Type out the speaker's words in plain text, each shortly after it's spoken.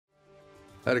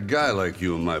Had a guy like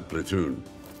you in my platoon.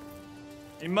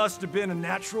 He must have been a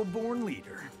natural-born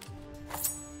leader.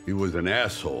 He was an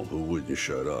asshole who wouldn't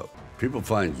shut up. People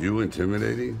find you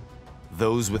intimidating?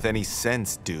 Those with any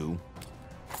sense do.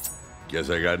 Guess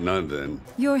I got none then.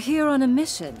 You're here on a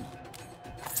mission.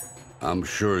 I'm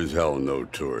sure as hell no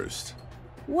tourist.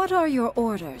 What are your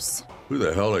orders? Who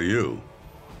the hell are you?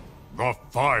 The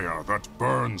fire that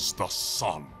burns the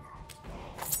sun.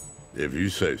 If you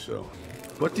say so.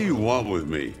 What do you want with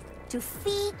me? To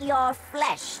feed your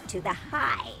flesh to the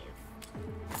hive.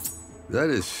 That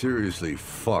is seriously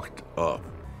fucked up.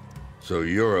 So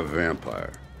you're a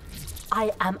vampire.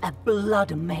 I am a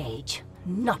blood mage,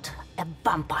 not a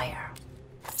vampire.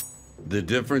 The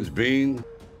difference being,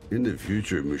 in the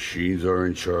future, machines are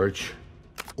in charge.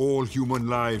 All human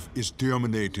life is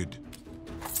terminated.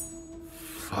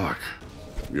 Fuck.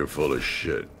 You're full of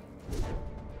shit.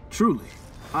 Truly,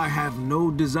 I have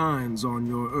no designs on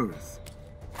your Earth.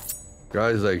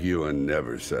 Guys like you are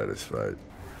never satisfied.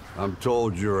 I'm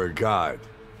told you're a god.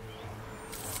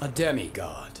 A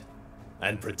demigod,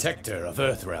 and protector of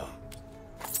Earthrealm.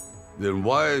 Then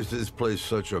why is this place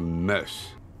such a mess?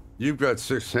 You've got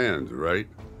 6 hands, right?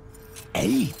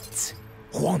 8.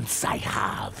 Once I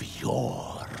have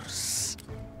yours.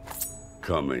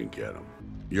 Come and get him.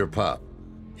 Your pop.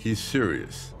 He's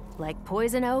serious. Like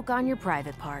poison oak on your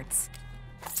private parts.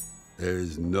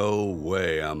 There's no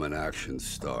way I'm an action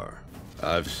star.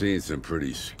 I've seen some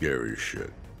pretty scary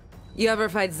shit. You ever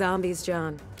fight zombies,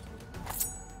 John?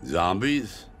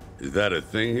 Zombies? Is that a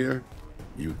thing here?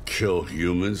 You kill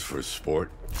humans for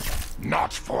sport?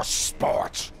 Not for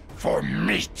sport, for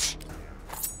meat.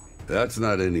 That's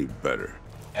not any better.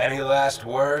 Any last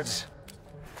words?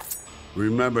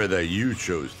 Remember that you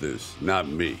chose this, not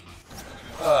me.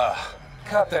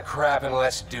 Cut the crap and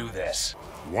let's do this.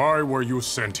 Why were you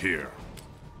sent here?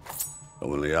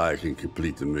 Only I can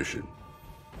complete the mission.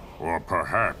 Or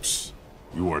perhaps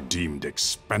you are deemed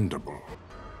expendable.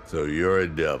 So you're a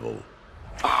devil.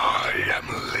 I am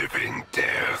living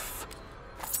death.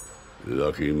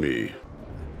 Lucky me.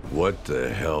 What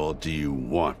the hell do you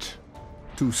want?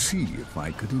 To see if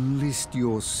I could enlist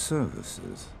your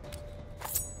services.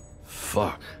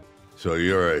 Fuck. So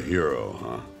you're a hero,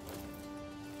 huh?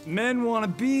 Men want to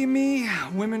be me,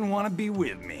 women want to be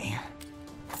with me.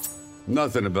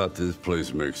 Nothing about this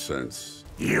place makes sense.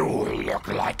 You look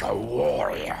like a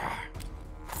warrior.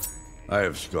 I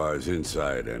have scars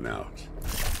inside and out.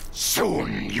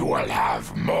 Soon you will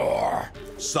have more.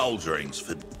 Soldiering's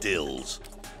for dills.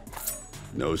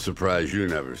 No surprise you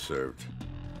never served.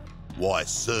 Why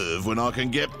serve when I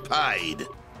can get paid?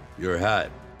 Your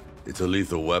hat. It's a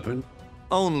lethal weapon?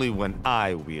 Only when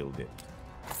I wield it.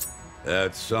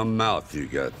 That's some mouth you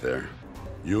got there.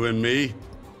 You and me,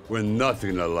 we're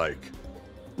nothing alike.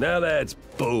 Now that's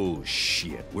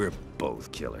bullshit. We're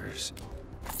both killers.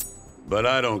 But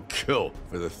I don't kill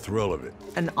for the thrill of it.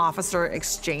 An officer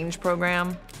exchange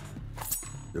program?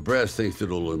 The brass thinks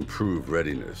it'll improve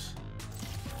readiness.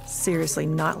 Seriously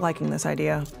not liking this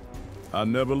idea. I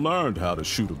never learned how to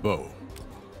shoot a bow.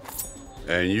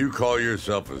 And you call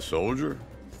yourself a soldier?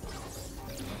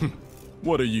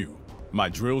 What are you, my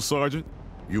drill sergeant?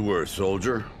 You were a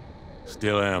soldier?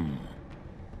 Still am.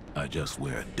 I just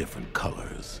wear different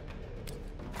colors.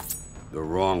 The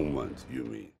wrong ones, you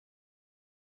mean.